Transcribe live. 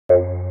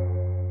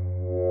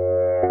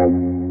Of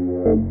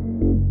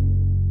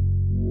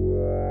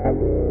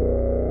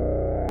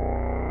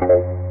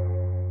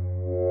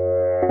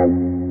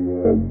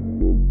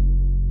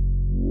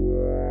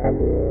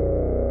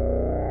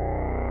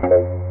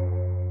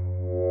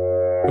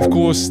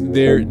course,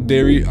 there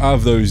are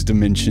those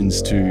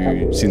dimensions to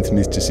synth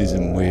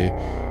mysticism where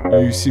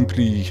you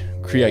simply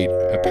create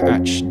a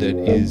patch that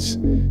is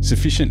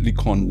sufficiently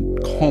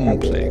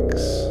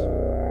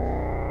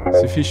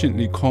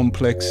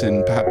complex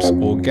and perhaps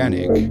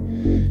organic,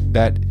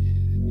 that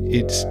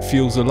it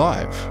feels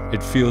alive.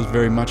 It feels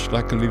very much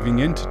like a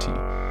living entity.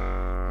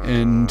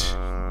 And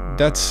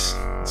that's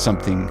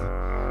something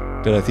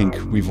that I think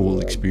we've all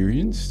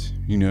experienced,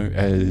 you know,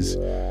 as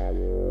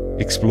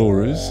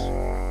explorers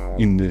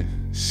in the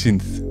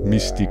synth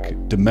mystic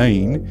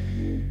domain.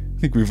 I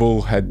think we've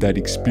all had that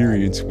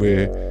experience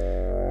where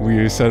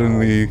we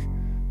suddenly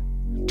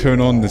turn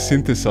on the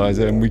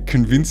synthesizer and we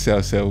convince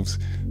ourselves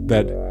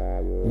that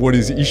what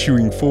is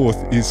issuing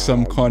forth is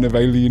some kind of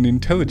alien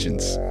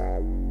intelligence.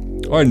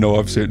 I know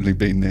I've certainly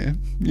been there.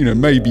 You know,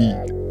 maybe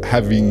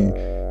having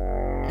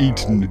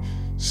eaten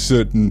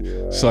certain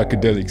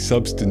psychedelic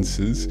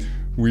substances,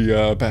 we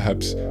are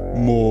perhaps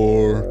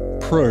more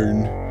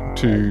prone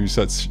to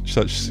such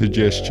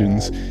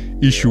suggestions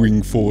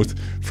issuing forth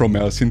from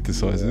our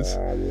synthesizers.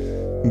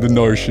 The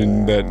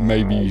notion that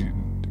maybe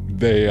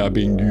they are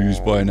being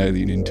used by an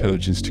alien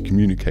intelligence to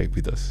communicate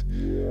with us.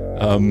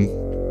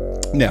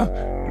 Now,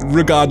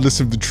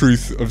 regardless of the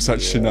truth of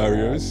such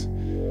scenarios,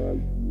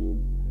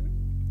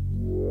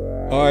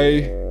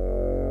 I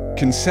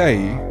can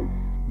say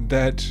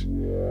that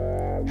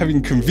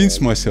having convinced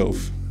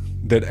myself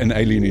that an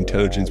alien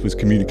intelligence was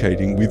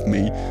communicating with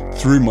me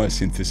through my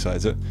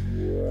synthesizer,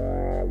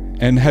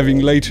 and having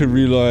later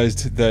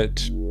realized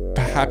that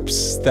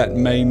perhaps that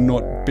may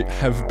not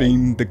have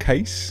been the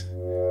case,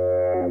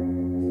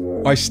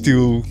 I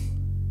still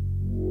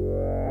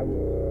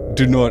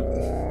do not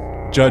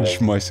judge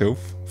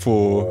myself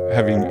for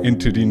having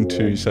entered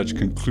into such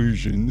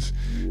conclusions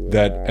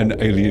that an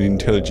alien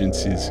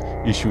intelligence is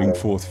issuing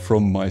forth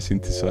from my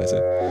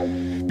synthesizer.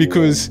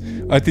 Because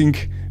I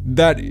think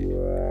that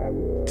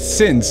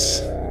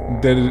sense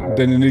that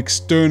an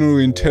external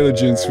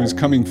intelligence was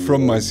coming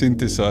from my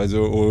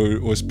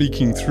synthesizer or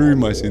speaking through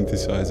my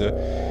synthesizer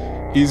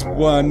is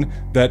one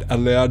that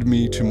allowed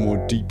me to more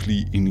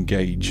deeply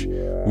engage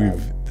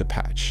with the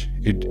patch.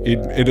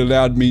 It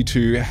allowed me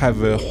to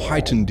have a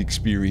heightened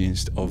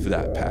experience of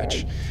that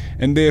patch,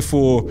 and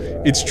therefore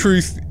its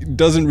truth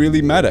doesn't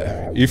really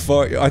matter.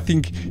 I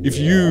think if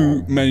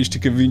you manage to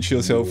convince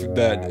yourself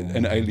that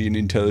an alien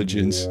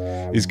intelligence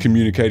is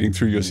communicating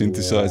through your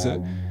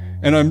synthesizer,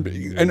 and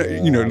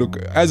you know, look,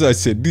 as I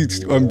said,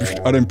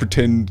 I don't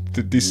pretend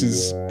that this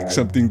is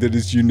something that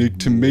is unique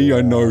to me.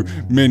 I know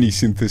many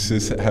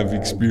synthesists have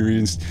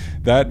experienced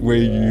that, where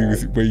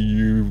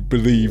you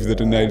believe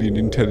that an alien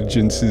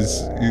intelligence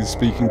is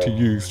speaking to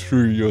you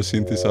through your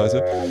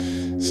synthesizer.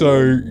 So,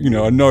 you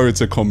know, I know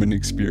it's a common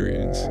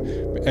experience.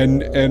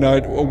 And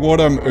what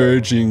I'm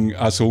urging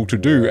us all to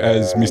do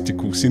as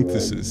mystical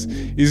synthesists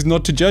is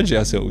not to judge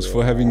ourselves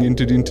for having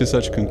entered into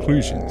such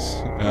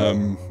conclusions.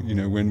 You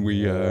know, when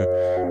we are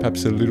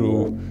perhaps a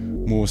little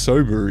more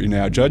sober in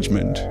our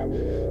judgment,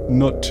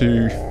 not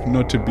to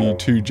be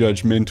too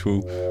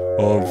judgmental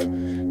of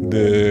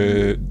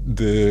the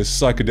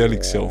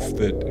psychedelic self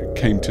that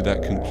came to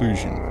that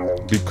conclusion,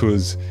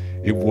 because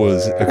it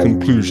was a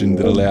conclusion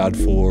that allowed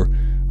for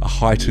a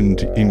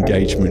heightened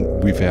engagement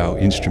with our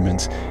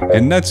instruments,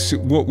 and that's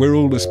what we're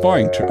all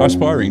aspiring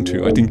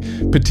to. I think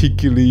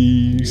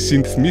particularly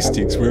synth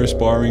mystics, we're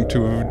aspiring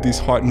to this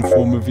heightened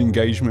form of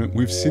engagement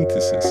with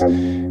synthesis,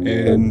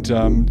 and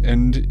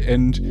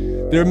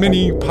there are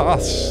many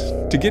paths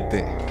to get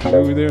there.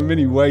 There are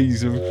many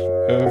ways of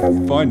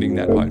finding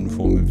that heightened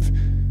form of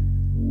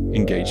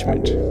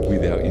engagement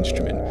with our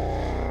instrument.